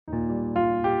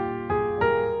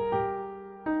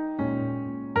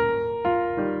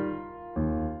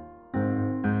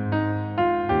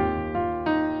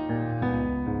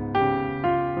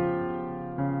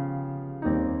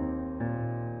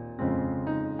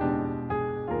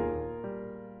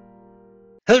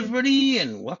Hello, everybody,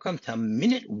 and welcome to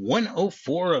minute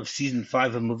 104 of season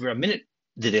 5 of MovieRob Minute,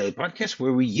 the daily podcast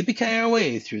where we yippee our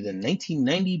way through the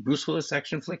 1990 Bruce Willis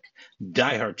action flick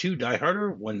Die Hard 2, Die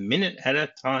Harder, 1 minute at a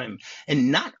time.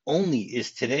 And not only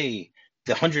is today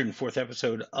the 104th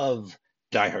episode of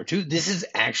Die Hard 2, this is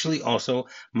actually also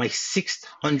my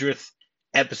 600th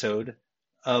episode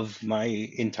of my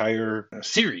entire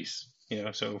series.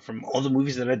 So from all the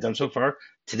movies that I've done so far,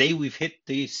 today we've hit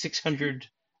the 600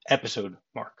 episode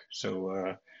mark.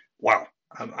 So wow,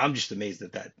 I'm just amazed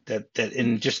at that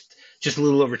in just a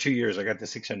little over 2 years I got the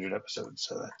 600 episodes.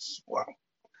 So that's wow.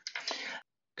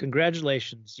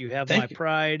 Congratulations, you have my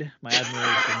pride, my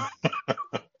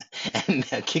admiration, and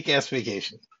a kick-ass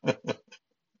vacation. That's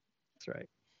right.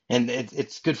 And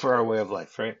it's good for our way of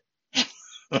life, right?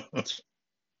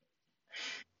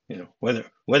 Whether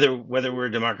we're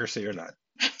a democracy or not.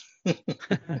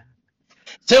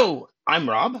 So I'm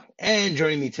Rob, and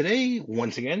joining me today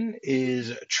once again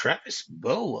is Travis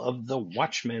Bow of the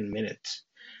Watchmen Minute.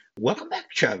 Welcome back,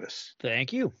 Travis.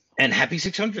 Thank you. And happy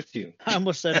 600th to you. I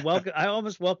almost said welcome. I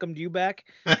almost welcomed you back.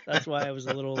 That's why I was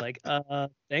a little like,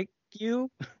 thank you.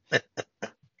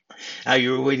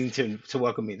 You were waiting to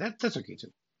welcome me. That's okay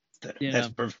too. That's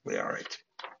perfectly all right.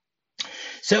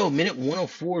 So minute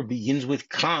 104 begins with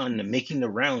Khan making the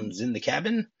rounds in the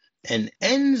cabin and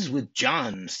ends with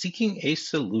John seeking a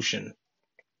solution.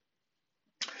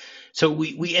 So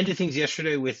we ended things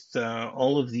yesterday with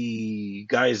all of the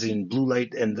guys in Blue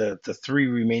Light and the three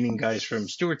remaining guys from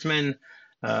Stewart's Men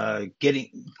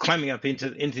climbing up into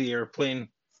the airplane,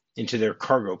 into their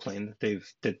cargo plane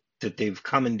that they've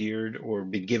commandeered or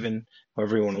been given,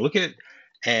 however you want to look at it.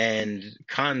 And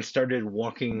Khan started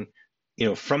walking,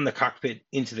 from the cockpit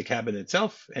into the cabin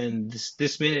itself, and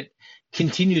this minute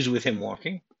continues with him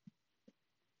walking.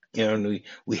 And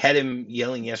we had him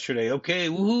yelling yesterday, okay,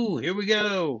 woohoo, here we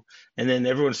go. And then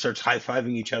everyone starts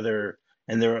high-fiving each other,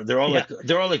 and they're all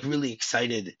like really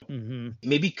excited. Mm-hmm.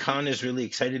 Maybe Khan is really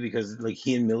excited because like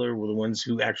he and Miller were the ones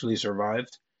who actually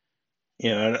survived. I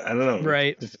don't know.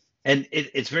 Right. And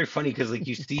it's very funny because like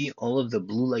you see all of the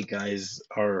Blue Light guys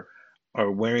are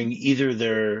wearing either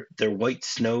their white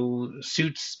snow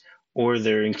suits or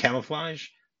they're in camouflage,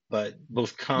 but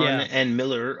both Khan and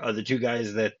Miller are the two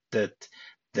guys that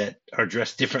are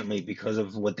dressed differently because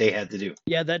of what they had to do.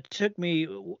 Yeah, that took me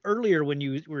earlier when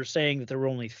you were saying that there were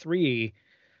only 3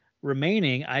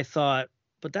 remaining. I thought,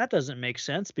 but that doesn't make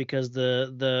sense because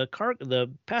the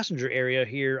passenger area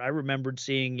here, I remembered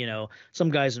seeing,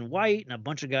 some guys in white and a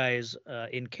bunch of guys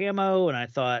in camo, and I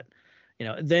thought,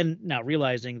 then now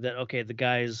realizing that okay, the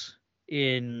guys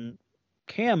in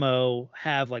camo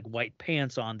have like white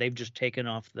pants on, they've just taken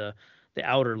off the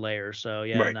outer layer. So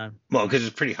right. Well, because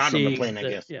it's pretty hot on the plane, I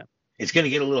guess. Yeah, it's going to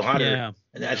get a little hotter. Yeah.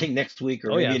 And I think next week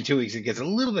or maybe in 2 weeks it gets a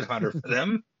little bit hotter for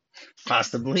them,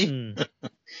 possibly.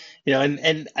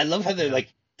 And I love how they're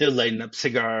lighting up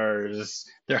cigars,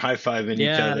 they're high-fiving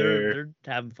each other. They're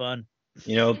having fun.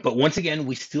 But once again,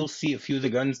 we still see a few of the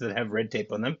guns that have red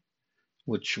tape on them,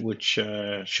 which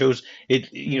shows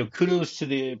it. Kudos to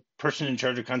the person in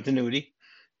charge of continuity,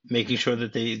 making sure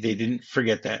that they didn't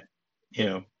forget that.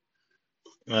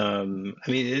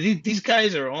 These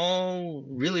guys are all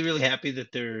really, really happy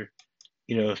that they're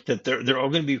all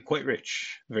going to be quite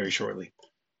rich very shortly.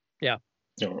 Yeah.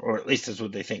 Or at least that's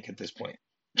what they think at this point.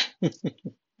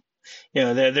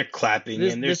 They're clapping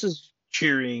and they're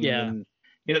cheering. Yeah. And,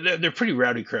 they're a pretty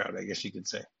rowdy crowd, I guess you could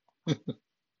say.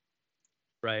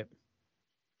 Right.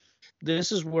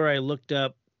 This is where I looked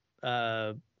up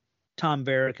Tom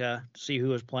Verica to see who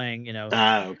was playing,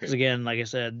 okay. Because again, like I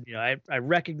said, I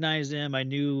recognized him. I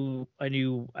knew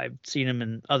I've seen him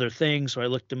in other things, so I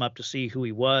looked him up to see who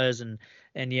he was, and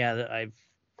I've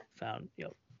found,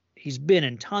 he's been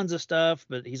in tons of stuff,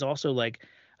 but he's also like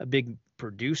a big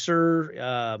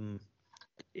producer,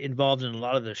 involved in a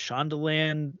lot of the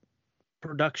Shondaland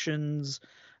productions,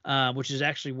 which is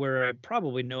actually where I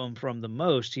probably know him from the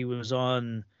most. He was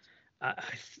on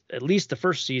at least the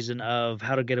first season of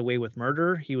How to Get Away with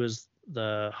Murder. He was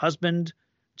the husband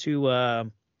to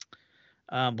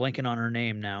blanking on her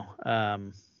name now.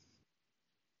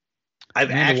 I've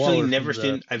actually never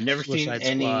seen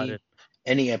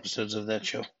any episodes of that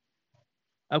show.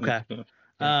 Okay.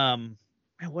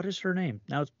 What is her name?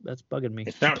 Now that's bugging me.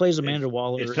 She plays Amanda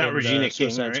Waller. It's not Regina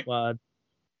King, right? Squad.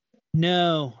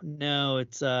 No,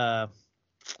 it's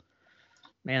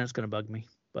it's gonna bug me.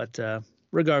 But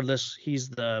regardless, he's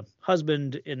the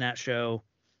husband in that show.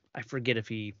 I forget if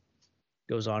he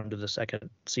goes on to the second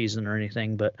season or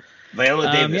anything, but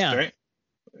Viola Davis, right?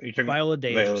 Viola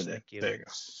Davis. Thank you. There you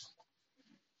go.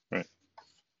 Right.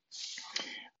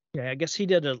 Yeah, I guess he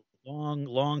did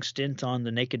long stint on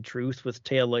The Naked Truth with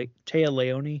Taya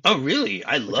Leone, Oh, really?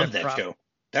 I which I love that show.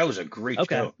 That was a great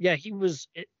okay. show. Yeah, he was.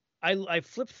 I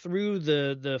flipped through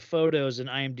the photos in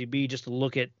IMDb just to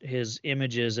look at his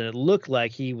images, and it looked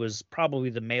like he was probably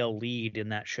the male lead in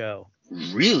that show.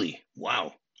 Really?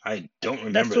 Wow. I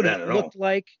don't That's remember what that it at all. looked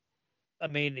like. I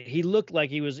mean, he looked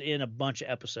like he was in a bunch of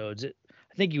episodes.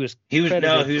 I think he was He was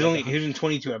credited for like he was in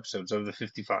 22 episodes of the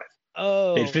 55. They had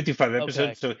Oh, 55 okay.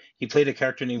 episodes, so he played a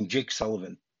character named Jake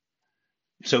Sullivan.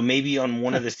 So maybe on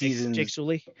one of the Jake seasons,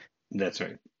 Sully. that's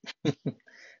right.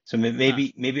 So Huh.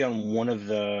 maybe on one of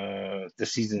the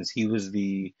seasons he was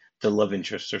the love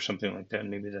interest or something like that.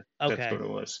 Maybe that's Okay. what it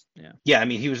was. Yeah. Yeah, I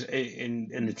mean he was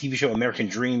in the TV show American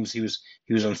Dreams. He was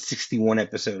on 61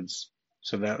 episodes.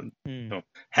 So that Hmm.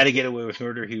 How to Get Away with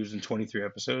Murder. He was in 23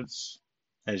 episodes,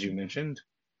 as you mentioned.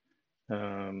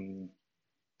 Um,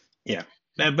 yeah,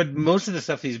 but most of the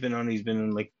stuff he's been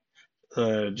in like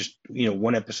just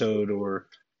one episode, or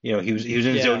he was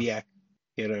in Yeah. Zodiac.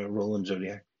 He had a role in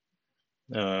Zodiac.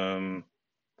 Um,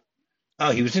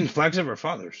 oh, he was in Flags of Our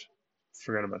Fathers.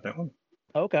 Forgot about that one.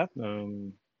 Okay.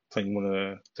 Playing one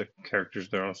of the characters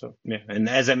there also. Yeah, and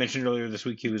as I mentioned earlier this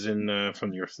week, he was in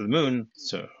From the Earth to the Moon.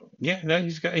 So yeah, no,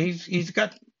 he's definitely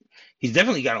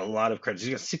got a lot of credits.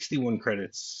 He's got 61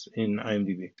 credits in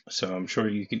IMDb. So I'm sure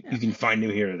you can find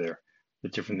him here or there, the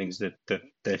different things that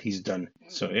he's done.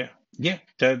 So yeah,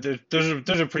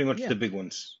 those are pretty much Yeah. the big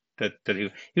ones that he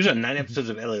was on 9 Mhm. episodes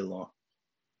of LA Law.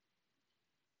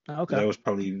 Okay.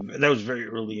 That was very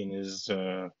early in his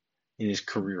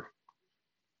career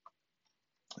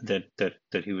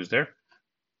that he was there.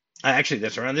 Actually,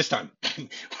 that's around this time.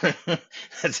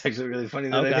 That's actually really funny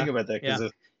that I Okay. think about that, Yeah.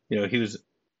 because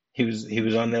he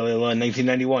was on LA Law in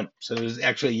 1991, so it was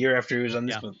actually a year after he was on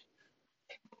this Yeah. movie.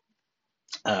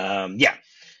 Yeah.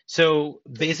 So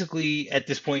basically, at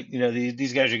this point,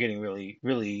 these guys are getting really,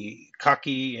 really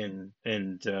cocky, and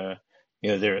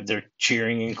they're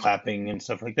cheering and clapping and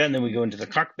stuff like that. And then we go into the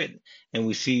cockpit, and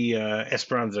we see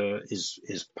Esperanza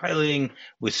is piloting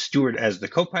with Stewart as the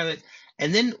co-pilot,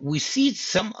 and then we see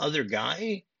some other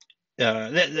guy.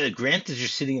 That Grant is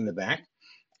just sitting in the back,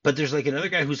 but there's like another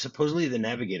guy who's supposedly the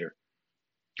navigator.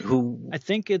 Who I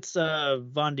think it's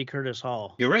Von D. Curtis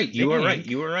Hall. You're right. You are right. Think.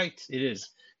 You are right. It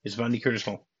is. It's Von D. Curtis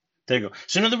Hall. There you go.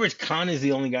 So in other words, Khan is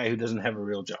the only guy who doesn't have a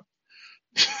real job.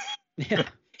 Yeah.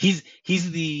 He's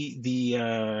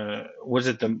the was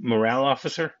it the morale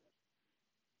officer?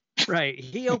 Right.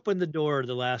 He opened the door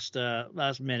the last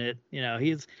minute.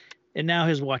 And now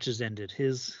his watch has ended.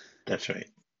 That's right.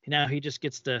 Now he just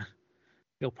gets to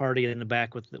go party in the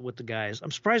back with the guys.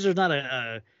 I'm surprised there's not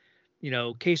a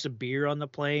case of beer on the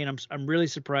plane. I'm really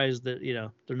surprised that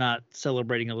they're not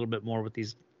celebrating a little bit more with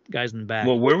these guys in the back.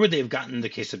 Well, where would they have gotten the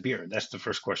case of beer? That's the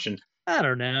first question. I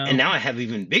don't know. And now I have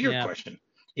even bigger question.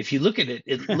 If you look at it,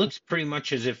 it looks pretty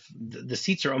much as if the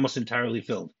seats are almost entirely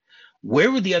filled.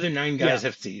 Where would the other 9 guys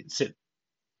have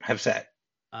sat?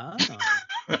 Oh.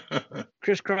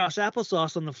 Crisscross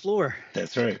applesauce on the floor.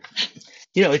 That's right.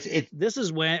 It's this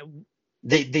is when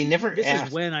they never. This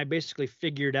is when I basically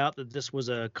figured out that this was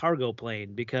a cargo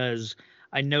plane, because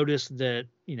I noticed that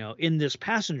in this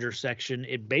passenger section,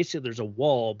 it basically there's a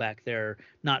wall back there,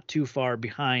 not too far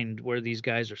behind where these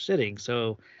guys are sitting.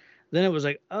 So then it was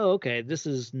like, oh, okay, this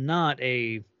is not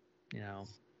a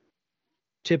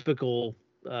typical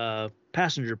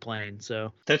passenger plane.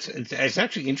 So it's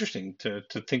actually interesting to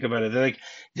think about it. They're like,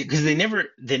 because they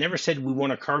never said we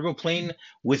want a cargo plane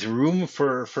with room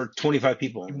for 25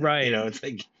 people. Right. It's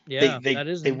like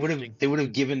they would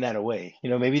have given that away.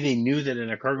 Maybe they knew that in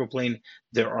a cargo plane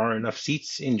there are enough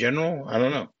seats in general. I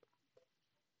don't know.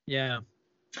 Yeah.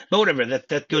 But whatever.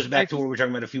 That goes back to what we were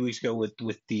talking about a few weeks ago with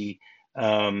the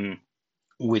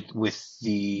with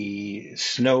the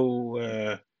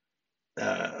snow.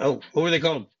 What were they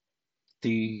called?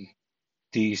 The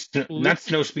not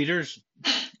snow speeders.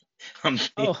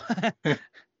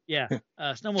 Yeah,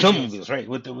 snowmobiles, right?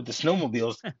 With the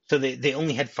snowmobiles. So they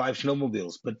only had 5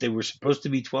 snowmobiles, but they were supposed to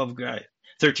be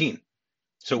 13.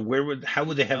 So how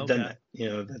would they have done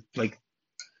that?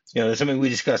 That's something we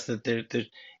discussed, that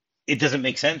it doesn't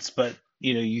make sense, but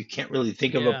you can't really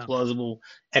think of a plausible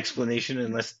explanation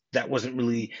unless that was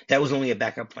only a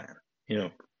backup plan.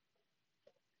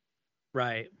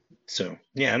 Right. So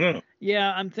I don't know.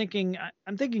 Yeah, I'm thinking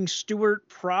Stewart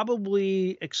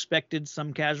probably expected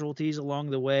some casualties along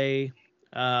the way.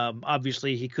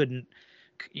 Obviously he couldn't.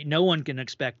 No one can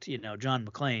expect John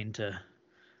McClane to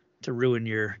ruin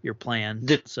your plan.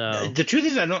 The truth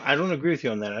is, I don't agree with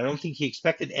you on that. I don't think he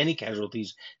expected any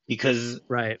casualties, because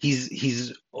right.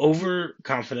 he's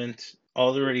overconfident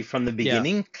already from the Yeah,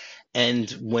 beginning. And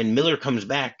when Miller comes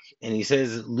back and he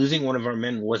says losing one of our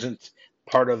men wasn't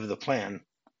part of the plan,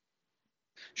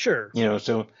 sure.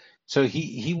 so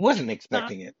he wasn't Not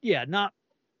expecting it. yeah, not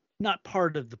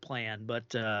part of the plan,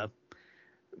 but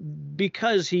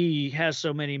because he has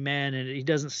so many men and he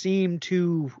doesn't seem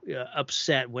too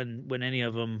upset when any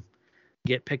of them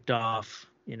get picked off.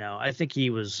 I think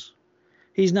he's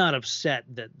not upset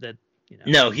that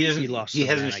No, he he doesn't. lost He some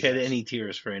hasn't men, I shed guess. any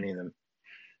tears for any of them.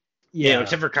 Yeah,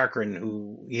 Except for Cochrane,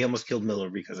 who he almost killed Miller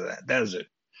because of that. That was it.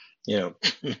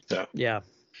 So yeah.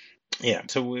 yeah.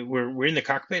 So we're in the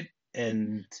cockpit,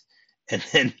 and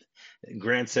then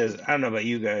Grant says, "I don't know about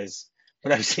you guys,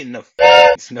 but I've seen enough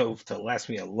snow to last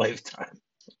me a lifetime."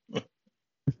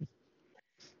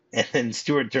 And then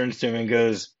Stewart turns to him and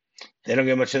goes, "They don't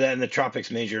get much of that in the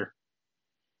tropics, Major."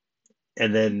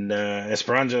 And then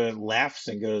Esperanza laughs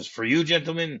and goes, "For you,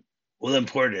 gentlemen, we'll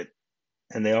import it."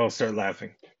 And they all start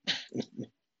laughing.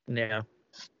 Yeah.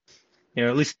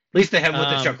 At least they have what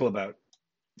to Um, chuckle about.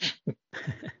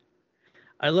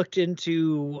 I looked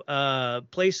into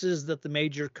places that the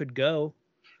Major could go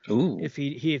Ooh. if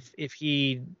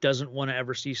he doesn't want to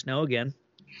ever see snow again.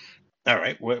 All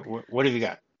right. What have you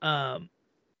got? Um,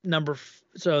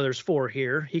 so there's 4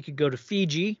 here. He could go to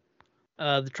Fiji,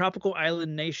 the tropical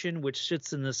island nation which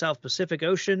sits in the South Pacific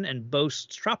Ocean and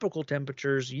boasts tropical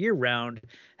temperatures year round,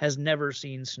 has never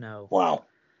seen snow. Wow.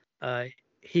 Uh,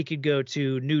 he could go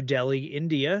to New Delhi,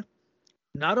 India.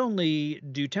 Not only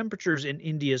do temperatures in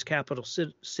India's capital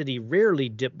city rarely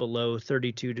dip below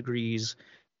 32 degrees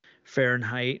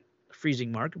Fahrenheit,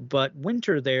 freezing mark, but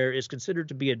winter there is considered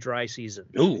to be a dry season.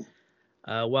 Ooh.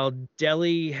 While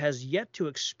Delhi has yet to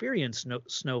experience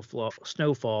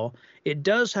snowfall, it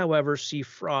does, however, see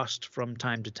frost from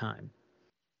time to time.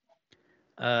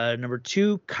 Number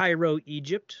 2, Cairo,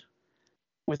 Egypt.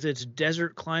 With its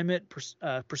desert climate,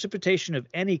 precipitation of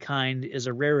any kind is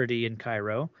a rarity in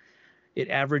Cairo. It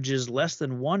averages less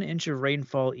than 1 inch of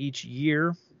rainfall each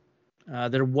year.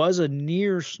 There was a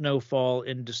near snowfall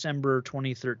in December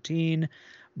 2013,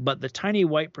 but the tiny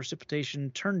white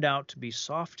precipitation turned out to be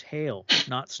soft hail,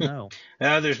 not snow.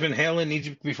 There's been hail in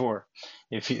Egypt before.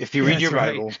 If you read That's your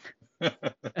right.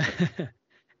 Bible.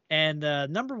 And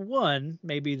number 1,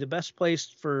 maybe the best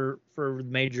place for the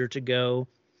Major to go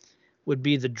would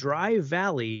be the dry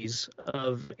valleys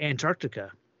of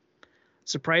Antarctica.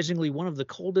 Surprisingly, one of the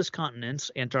coldest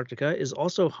continents, Antarctica, is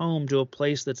also home to a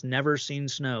place that's never seen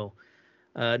snow,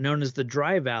 known as the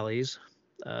Dry Valleys.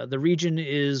 The region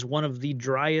is one of the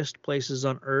driest places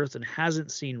on Earth and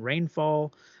hasn't seen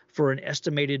rainfall for an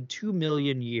estimated 2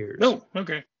 million years. No.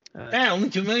 Okay. Only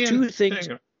 2 million. 2 things.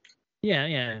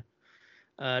 Yeah.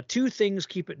 2 things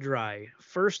keep it dry.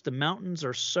 First, the mountains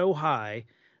are so high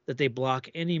that they block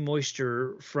any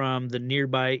moisture from the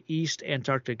nearby East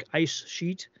Antarctic ice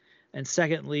sheet. And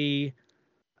secondly,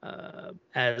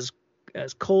 as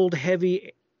cold,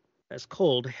 heavy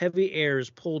air is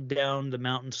pulled down the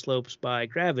mountain slopes by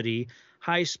gravity,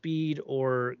 high speed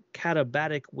or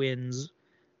katabatic winds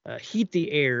heat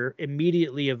the air,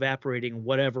 immediately evaporating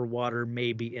whatever water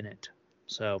may be in it.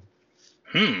 So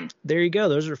there you go.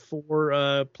 Those are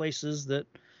 4 places that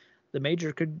the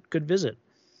Major could visit.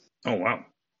 Oh wow.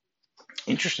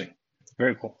 Interesting.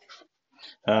 Very cool.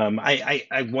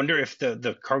 I wonder if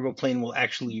the cargo plane will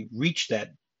actually reach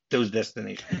those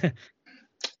destinations.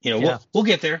 Yeah. We'll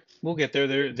get there. We'll get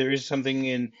there. There is something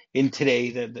in today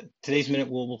that today's minute.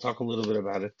 We'll talk a little bit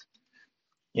about it.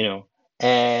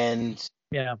 And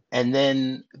Yeah.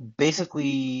 then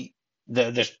basically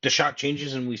the shot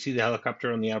changes and we see the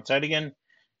helicopter on the outside again,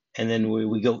 and then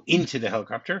we go into the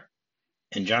helicopter,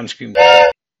 and John screams,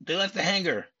 "They left the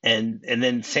hangar!" And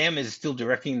then Sam is still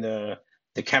directing the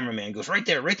cameraman. Goes, right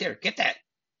there, get that.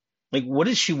 Like, what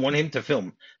does she want him to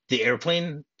film? The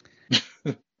airplane?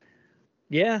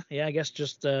 Yeah. I guess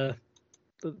just the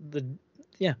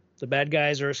bad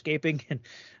guys are escaping, and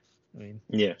I mean,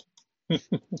 Yeah.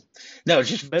 No, it's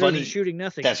just better than funny. shooting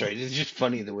nothing. That's right. It's just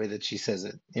funny the way that she says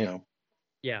it.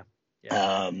 Yeah.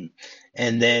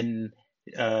 And then,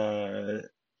 all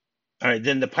right,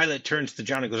 then the pilot turns to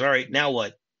John and goes, "All right, now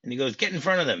what?" And he goes, "Get in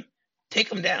front of them, take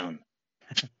them down."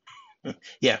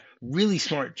 Yeah, really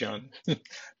smart, John.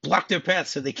 Block their path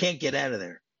so they can't get out of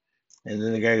there. And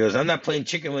then the guy goes, "I'm not playing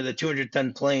chicken with a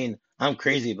 200-ton plane. I'm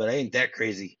crazy, but I ain't that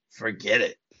crazy. Forget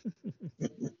it."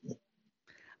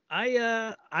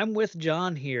 I'm with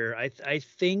John here. I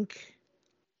think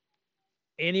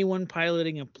anyone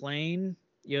piloting a plane,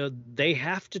 they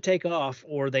have to take off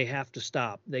or they have to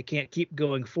stop. They can't keep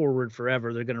going forward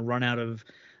forever. They're going to run out of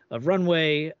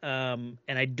runway. And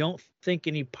I don't think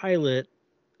any pilot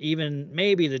even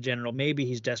maybe the general, maybe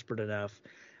he's desperate enough.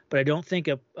 But I don't think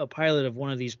a pilot of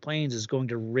one of these planes is going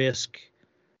to risk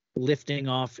lifting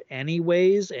off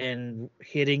anyways and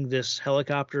hitting this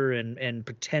helicopter and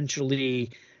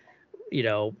potentially,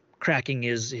 cracking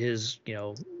his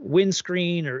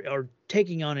windscreen or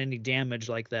taking on any damage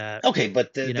like that. Okay,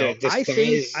 but the I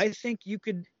size, think you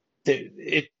could.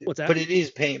 What's that? but it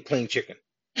is playing chicken.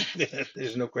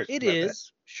 There's no question It about that.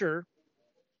 is, sure.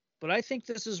 But I think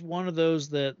this is one of those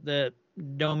that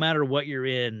no matter what you're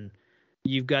in,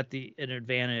 you've got an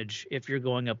advantage if you're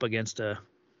going up against if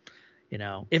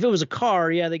it was a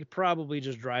car, yeah, they could probably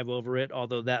just drive over it,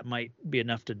 although that might be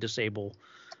enough to disable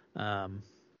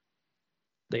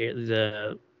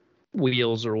the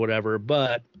wheels or whatever.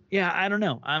 But yeah, I don't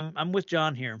know. I'm with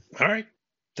John here. All right,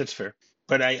 that's fair.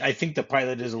 But I think the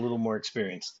pilot is a little more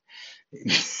experienced.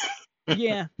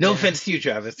 Yeah. No offense to you,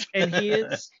 Travis. And he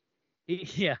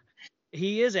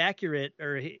is accurate,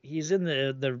 or he's in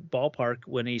the ballpark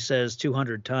when he says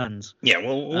 200 tons. Yeah,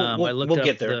 we'll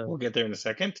get there. We'll get there in a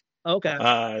second.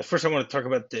 Okay. First, I want to talk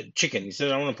about the chicken. He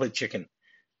says I want to play chicken.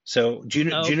 So, do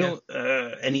you know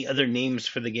any other names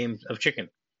for the game of chicken?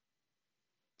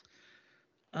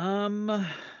 I mean,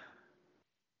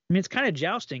 it's kind of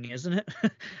jousting, isn't it?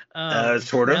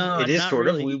 Sort of. No, it is sort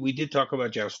really. of. We did talk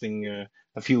about jousting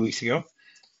a few weeks ago,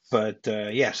 but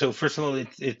yeah. So first of all,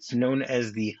 it's known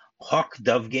as the Hawk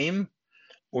Dove game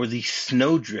or the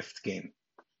Snowdrift game,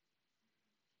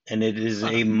 and it is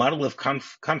a model of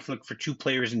conflict for two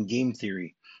players in game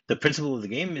theory. The principle of the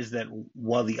game is that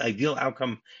while the ideal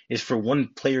outcome is for one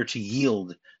player to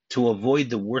yield to avoid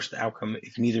the worst outcome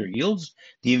if neither yields,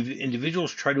 the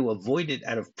individuals try to avoid it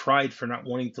out of pride for not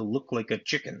wanting to look like a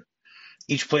chicken.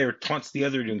 Each player taunts the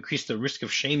other to increase the risk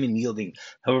of shame in yielding.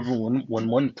 However, when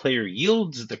one player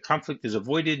yields, the conflict is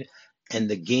avoided, and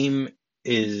the game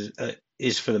is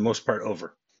for the most part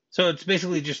over. So it's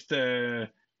basically just a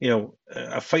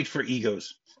fight for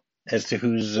egos as to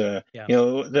who's the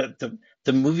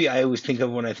movie I always think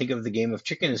of when I think of the game of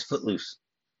chicken is Footloose.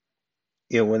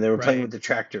 When they were playing with the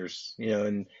tractors,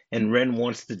 and Ren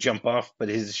wants to jump off, but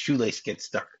his shoelace gets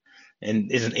stuck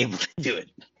and isn't able to do it.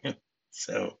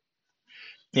 So,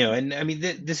 and I mean,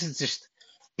 this is just,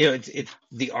 it's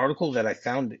the article that I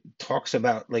found talks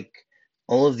about like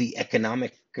all of the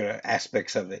economic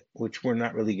aspects of it, which we're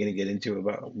not really going to get into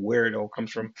about where it all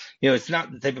comes from. It's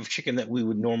not the type of chicken that we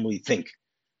would normally think,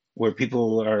 where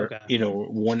people are,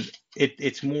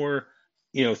 it's more,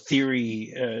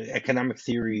 theory, economic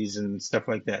theories and stuff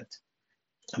like that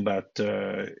about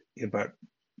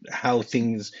how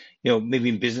things, maybe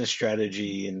in business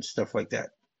strategy and stuff like that.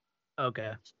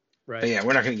 Okay. Right. But yeah,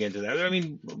 we're not going to get into that. I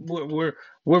mean, we're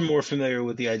more familiar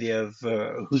with the idea of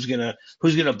who's gonna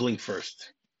blink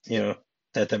first, that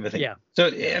type of thing. Yeah. So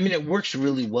I mean, it works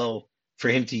really well for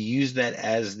him to use that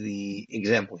as the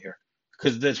example here,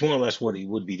 because that's more or less what he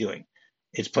would be doing.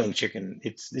 It's playing chicken.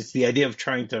 It's the idea of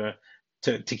trying to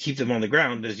keep them on the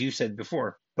ground, as you said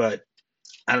before. But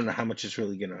I don't know how much it's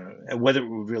really whether it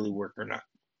would really work or not.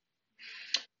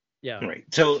 Yeah. Right.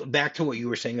 So back to what you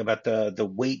were saying about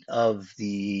the weight of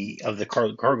the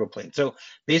cargo plane. So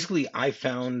basically, I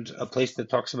found a place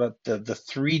that talks about the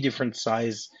three different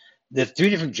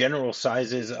general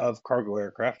sizes of cargo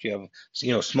aircraft. You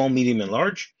have small, medium, and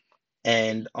large,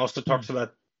 and also talks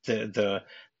about the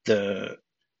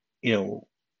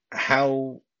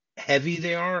how heavy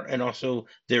they are and also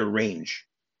their range,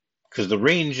 because the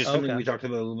range is something we talked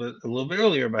about a little bit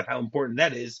earlier about how important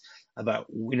that is, about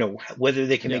whether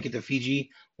they can make it to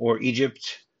Fiji or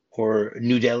Egypt or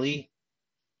New Delhi.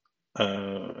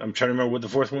 I'm trying to remember what the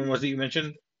fourth one was that you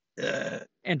mentioned.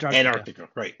 Antarctica.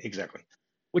 Right, exactly.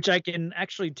 Which I can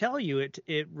actually tell you it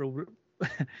in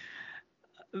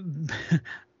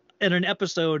an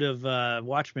episode of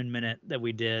Watchmen Minute that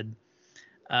we did.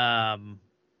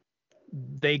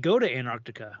 They go to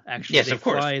Antarctica. Actually, yes, they of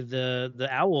course. Fly the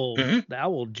owl, the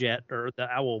owl jet or the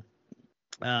owl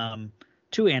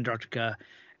to Antarctica,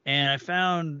 and I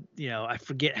found, I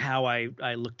forget how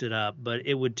I looked it up, but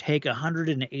it would take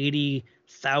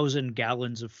 180,000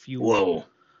 gallons of fuel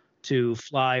to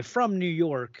fly from New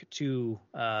York to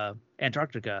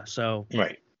Antarctica. So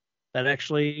that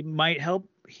actually might help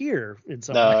here in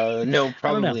some way. No,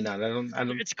 probably not. I don't.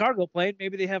 It's a cargo plane.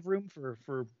 Maybe they have room for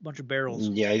a bunch of barrels.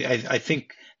 Yeah, I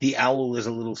think the owl is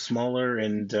a little smaller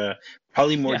and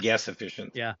probably more gas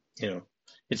efficient. Yeah.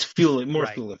 It's fuel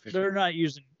efficient. They're not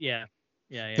using. Yeah.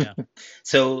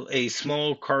 So a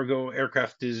small cargo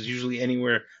aircraft is usually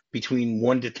anywhere between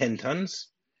 1 to 10 tons,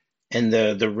 and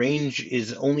the range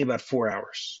is only about 4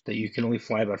 hours. That you can only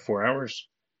fly about 4 hours.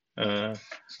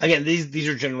 Again, these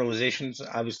are generalizations.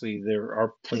 Obviously, there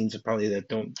are planes probably that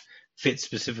don't fit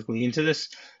specifically into this.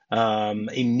 A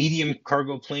medium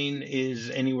cargo plane is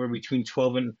anywhere between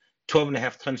 12 and a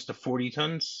half tons to 40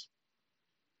 tons,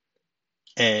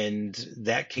 and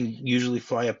that can usually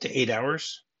fly up to 8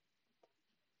 hours.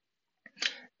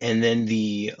 And then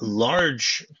the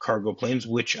large cargo planes,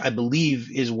 which I believe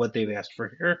is what they've asked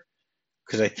for here,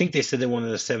 because I think they said they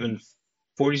wanted a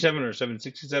 747 or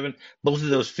 767. Both of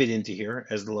those fit into here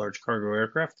as the large cargo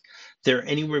aircraft. They're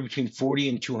anywhere between 40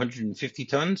 and 250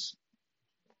 tons.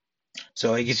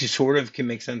 So I guess you sort of can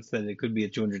make sense that it could be a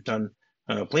 200-ton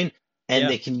plane. And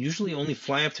they can usually only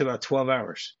fly up to about 12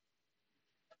 hours.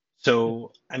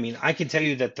 So, I mean, I can tell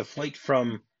you that the flight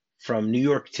from New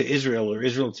York to Israel or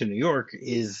Israel to New York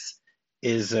is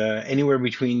anywhere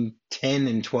between 10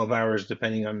 and 12 hours,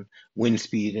 depending on wind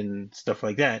speed and stuff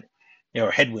like that,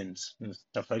 or headwinds and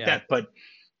stuff like that. But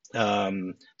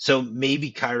so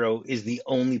maybe Cairo is the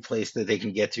only place that they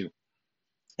can get to.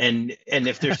 And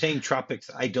if they're saying tropics,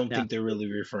 I don't think they're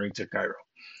really referring to Cairo.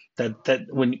 That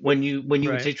when you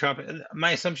would say tropic,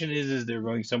 my assumption is they're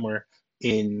going somewhere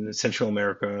in Central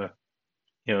America,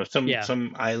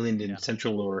 some island in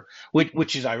Central, or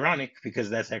which is ironic because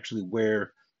that's actually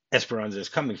where Esperanza is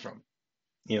coming from.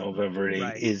 Verde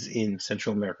is in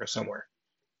Central America somewhere.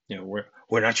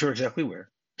 We're not sure exactly where,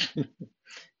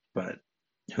 but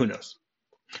who knows?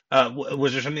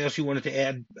 Was there something else you wanted to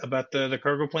add about the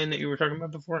cargo plane that you were talking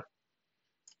about before?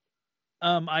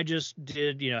 I just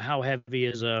did, how heavy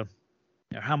is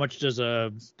how much does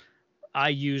I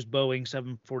use Boeing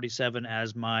 747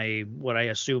 as what I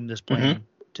assume this plane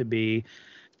to be.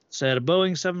 Said a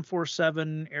Boeing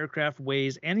 747 aircraft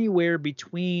weighs anywhere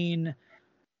between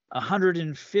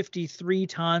 153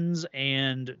 tons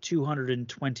and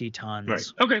 220 tons. Right.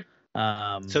 Okay.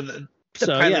 So the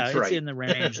pilot's right. It's in the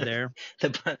range there.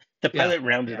 the pilot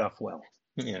rounded off well.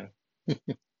 Yeah.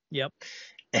 Yep.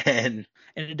 And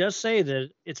it does say that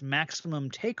its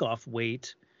maximum takeoff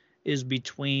weight is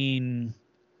between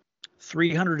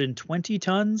 320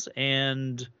 tons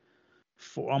and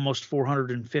almost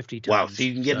 450 tons. Wow, so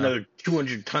you can get another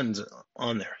 200 tons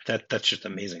on there. That's just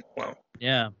amazing. Wow.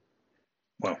 Yeah.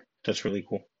 Wow, that's really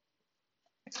cool.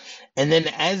 And then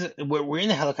as we're in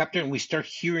the helicopter and we start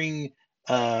hearing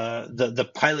the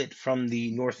pilot from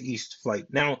the northeast flight.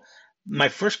 Now, my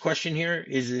first question here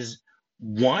is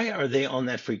why are they on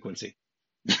that frequency?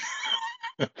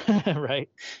 Right.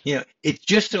 It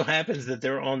just so happens that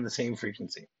they're on the same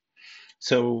frequency.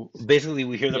 So basically,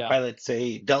 we hear the pilot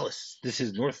say, "Dulles, this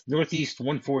is northeast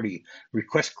 140.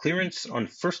 Request clearance on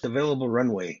first available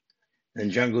runway." And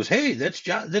John goes, "Hey,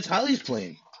 that's Holly's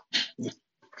plane."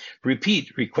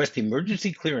 Repeat, request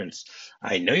emergency clearance.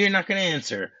 I know you're not going to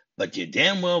answer, but you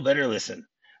damn well better listen.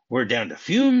 We're down to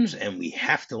fumes and we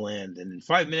have to land. And in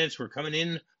 5 minutes, we're coming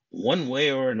in one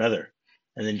way or another.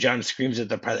 And then John screams at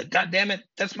the pilot, "God damn it,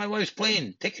 that's my wife's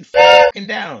plane. Take it fucking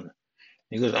down."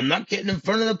 He goes, "I'm not getting in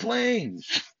front of the plane."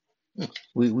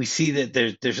 We see that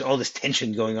there's all this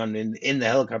tension going on in the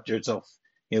helicopter itself,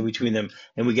 between them.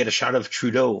 And we get a shot of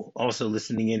Trudeau also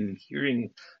listening in,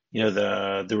 hearing,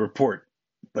 the report.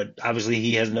 But obviously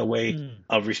he has no way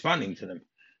of responding to them,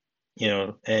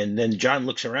 and then John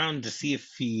looks around to see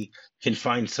if he can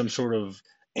find some sort of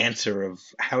answer of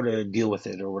how to deal with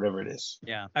it or whatever it is.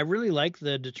 Yeah. I really like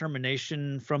the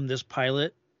determination from this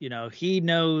pilot. He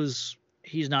knows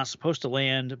he's not supposed to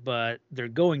land, but they're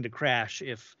going to crash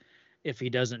if he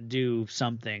doesn't do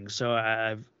something. So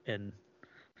I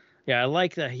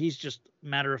like that he's just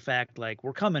matter of fact, like,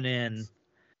 we're coming in.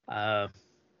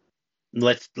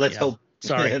 Let's hope.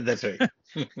 Sorry. That's right.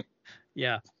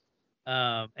 Yeah.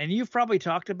 And you've probably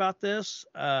talked about this,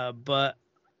 but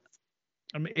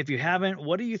I mean, if you haven't,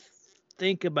 what do you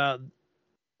think about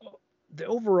the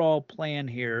overall plan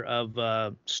here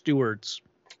of Stewart's?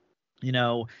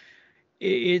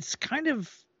 It's kind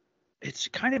of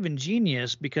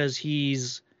ingenious because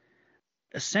he's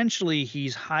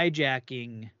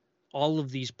hijacking all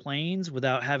of these planes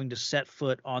without having to set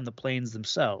foot on the planes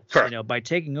themselves. Correct. By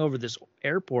taking over this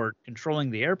airport,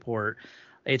 controlling the airport,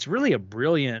 it's really a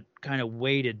brilliant kind of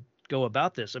way to go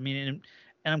about this. I mean,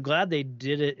 and I'm glad they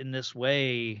did it in this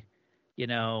way.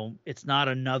 It's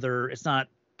not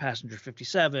Passenger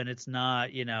 57. It's not,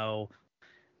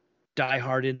 Die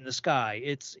Hard in the Sky.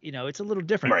 It's a little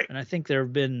different. Right. And I think there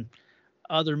have been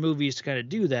other movies to kind of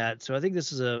do that. So I think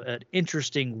this is an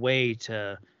interesting way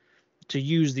to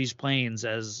use these planes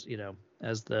as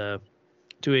to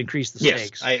increase the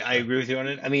stakes. Yes, I agree with you on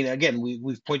it. I mean, again,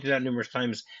 we've pointed out numerous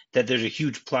times that there's a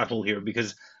huge plot hole here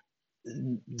because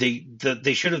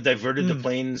they should have diverted the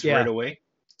planes right away.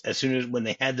 as soon as when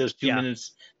they had those 2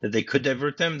 minutes Yeah. that they could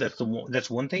divert them. That's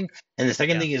one thing. And the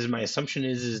second Yeah. thing is my assumption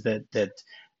is that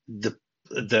the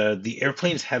the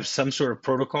airplanes have some sort of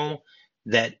protocol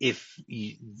that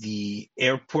the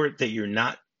airport that you're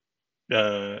not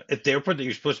if the airport that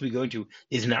you're supposed to be going to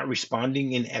is not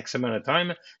responding in X amount of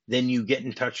time, then you get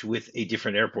in touch with a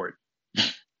different airport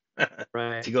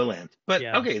Right. to go land. But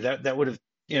Yeah. okay, that would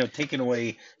have taken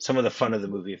away some of the fun of the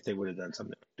movie if they would have done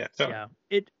something like that. So Yeah.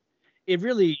 It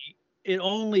really it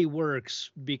only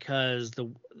works because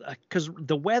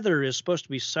the weather is supposed to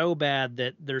be so bad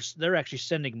that they're actually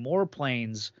sending more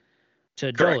planes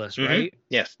to correct. Dulles, right?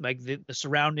 Yes, Like the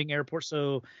surrounding airport.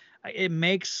 So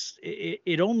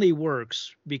it only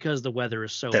works because the weather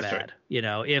is so that's right.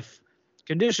 bad. If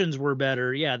conditions were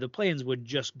better, yeah, the planes would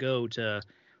just go to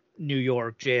New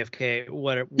York, JFK,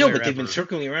 No, but they've been wherever.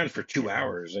 circling around for 2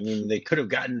 hours. I mean, they could have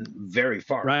gotten very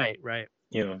far. Right, right.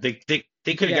 They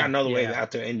could have Yeah, gotten all the way yeah,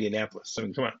 out to Indianapolis. I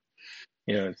mean, come on.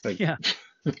 It's like yeah.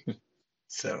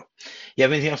 so. You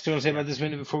have anything else you want to say Yeah. about this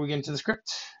minute before we get into the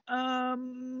script?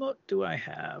 What do I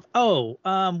have? Oh,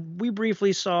 we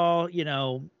briefly saw,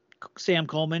 Sam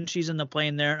Coleman. She's in the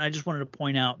plane there, and I just wanted to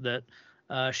point out that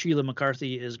Sheila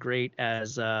McCarthy is great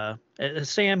as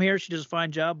Sam here. She does a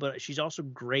fine job, but she's also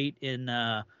great in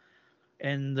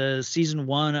the season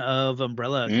 1 of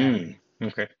Umbrella Academy.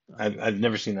 Okay, I've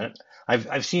never seen that.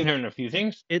 I've seen her in a few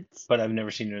things, It's but I've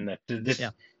never seen her in that. This,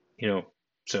 yeah,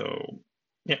 so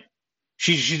yeah,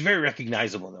 she's very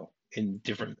recognizable though in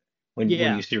different when you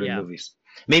yeah, see her in yeah, movies.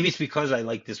 Maybe it's because I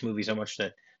like this movie so much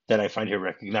that I find her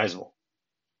recognizable.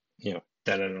 That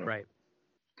I don't know. right.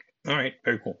 All right,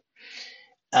 very cool.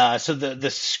 So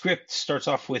the script starts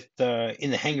off with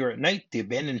in the hangar at night, the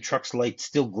abandoned truck's lights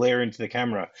still glare into the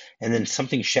camera, and then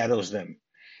something shadows them.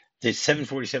 The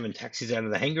 747 taxis out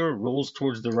of the hangar, rolls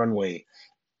towards the runway.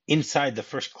 Inside the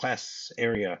first class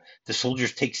area, the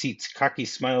soldiers take seats, cocky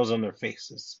smiles on their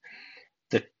faces.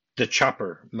 The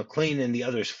chopper, McLean and the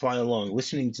others fly along,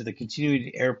 listening to the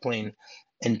continued airplane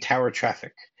and tower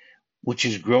traffic, which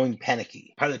is growing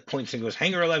panicky. Pilot points and goes,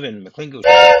 Hangar 11. McLean goes,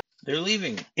 they're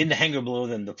leaving. In the hangar below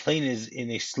them, the plane is in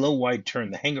a slow, wide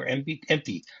turn. The hangar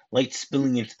empty, lights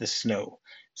spilling into the snow.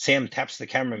 Sam taps the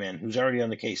cameraman, who's already on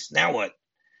the case. Now what?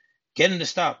 Get him to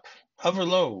stop. Hover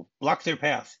low. Block their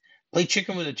path. Play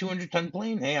chicken with a 200-ton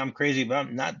plane? Hey, I'm crazy, but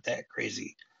I'm not that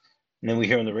crazy. And then we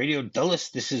hear on the radio, Dulles,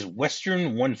 this is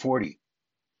Western 140.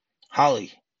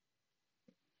 Holly.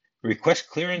 Request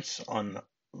clearance on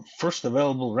first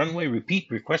available runway. Repeat,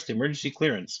 request emergency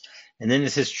clearance. And then it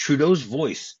says Trudeau's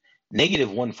voice. Negative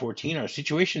 114. Our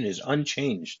situation is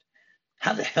unchanged.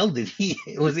 How the hell was he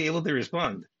able to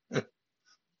respond?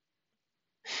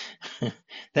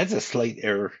 That's a slight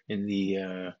error in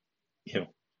the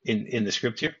in the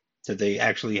script here that they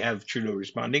actually have Trudeau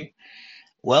responding.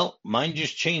 Well, mine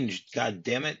just changed. God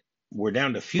damn it. We're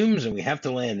down to fumes and we have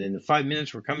to land. And in 5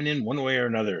 minutes, we're coming in one way or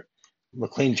another.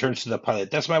 McLean turns to the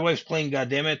pilot. That's my wife's plane, God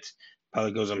damn it.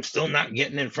 Pilot goes, I'm still not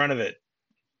getting in front of it.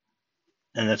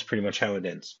 And that's pretty much how it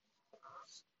ends.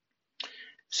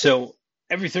 So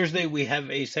every Thursday, we have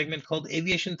a segment called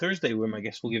Aviation Thursday, where my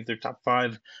guests will give their top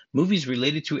 5 movies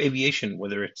related to aviation,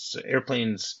 whether it's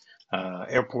airplanes,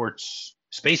 airports,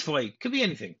 spaceflight, could be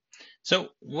anything. So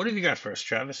what have you got for us,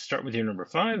 Travis? Start with your number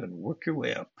 5 and work your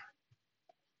way up.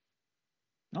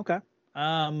 Okay.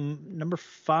 Number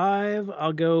 5,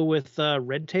 I'll go with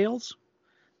Red Tails,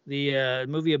 the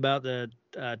movie about the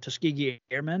Tuskegee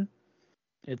Airmen.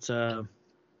 It's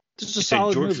just a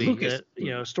solid George movie.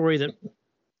 Lucas. Story that.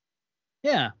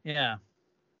 Yeah.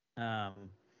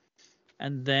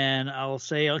 And then I'll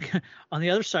say on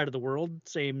the other side of the world,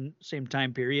 same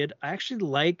time period, I actually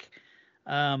like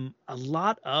a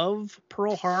lot of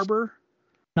Pearl Harbor.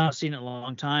 Not seen it in a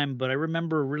long time, but I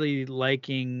remember really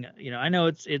liking, I know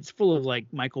it's full of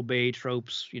like Michael Bay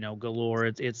tropes, galore.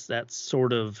 It's that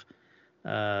sort of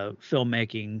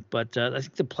filmmaking, but I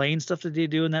think the plane stuff that they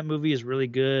do in that movie is really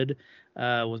good,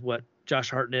 with what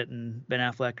Josh Hartnett and Ben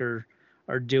Affleck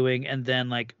are doing. And then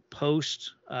like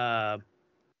post Pearl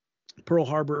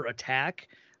Harbor attack,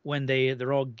 when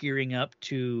they're all gearing up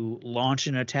to launch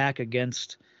an attack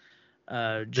against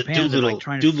Japan, they're like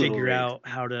trying to figure out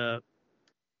how to.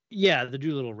 Yeah, the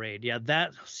Doolittle raid. Yeah,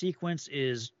 that sequence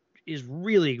is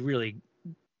really, really,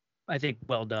 I think,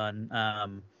 well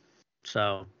done.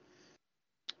 So,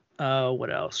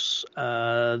 what else?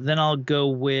 Then I'll go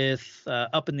with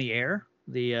Up in the Air,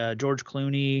 the George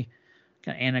Clooney,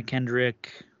 kind of Anna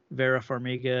Kendrick, Vera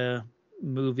Farmiga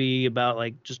movie about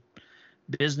like just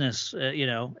business,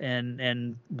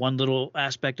 and one little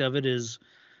aspect of it is,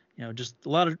 just a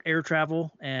lot of air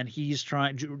travel, and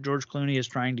George Clooney is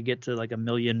trying to get to like 1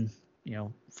 million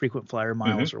frequent flyer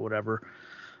miles or whatever.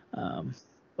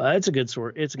 But it's a good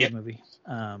It's a good movie.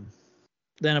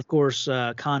 Then of course,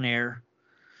 Con Air.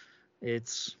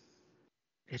 It's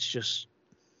just,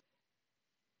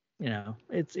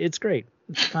 it's great.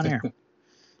 It's Con Air.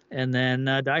 And then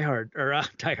Die Hard,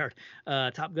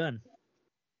 Top Gun.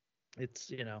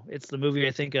 It's it's the movie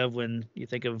I think of when you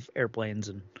think of airplanes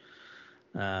and.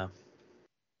 All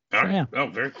right. Yeah. Oh,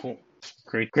 very cool.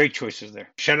 Great choices there.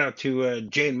 Shout out to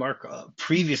Jay and Mark,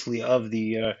 previously of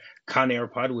the Con Air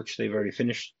pod, which they've already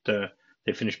finished.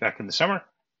 They finished back in the summer,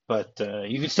 but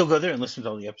you can still go there and listen to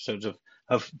all the episodes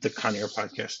of the Con Air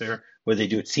podcast there, where they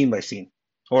do it scene by scene,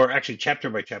 or actually chapter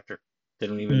by chapter. They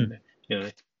don't even,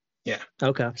 yeah.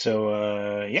 Okay.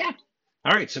 So yeah.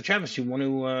 All right. So Travis, you want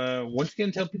to once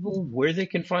again tell people where they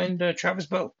can find Travis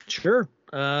Bow? Sure.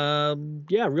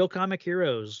 Real Comic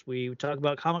Heroes. We talk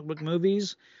about comic book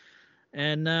movies,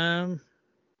 and I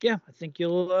think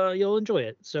you'll enjoy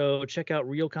it. So check out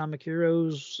Real Comic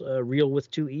Heroes, real with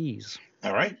 2 E's.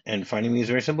 All right, and finding me is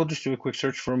very simple. Just do a quick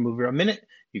search for MovieRob Minute.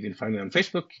 You can find me on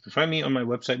Facebook. You can find me on my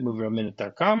website,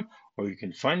 MovieRobMinute.com, or you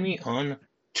can find me on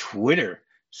Twitter.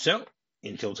 So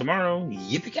until tomorrow,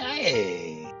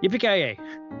 yippee-ki-yay! Yippee-ki-yay!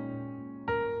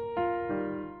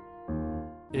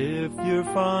 If you're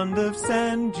fond of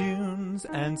sand dunes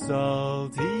and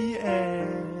salty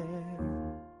air,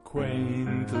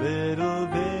 quaint little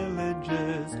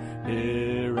villages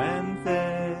here and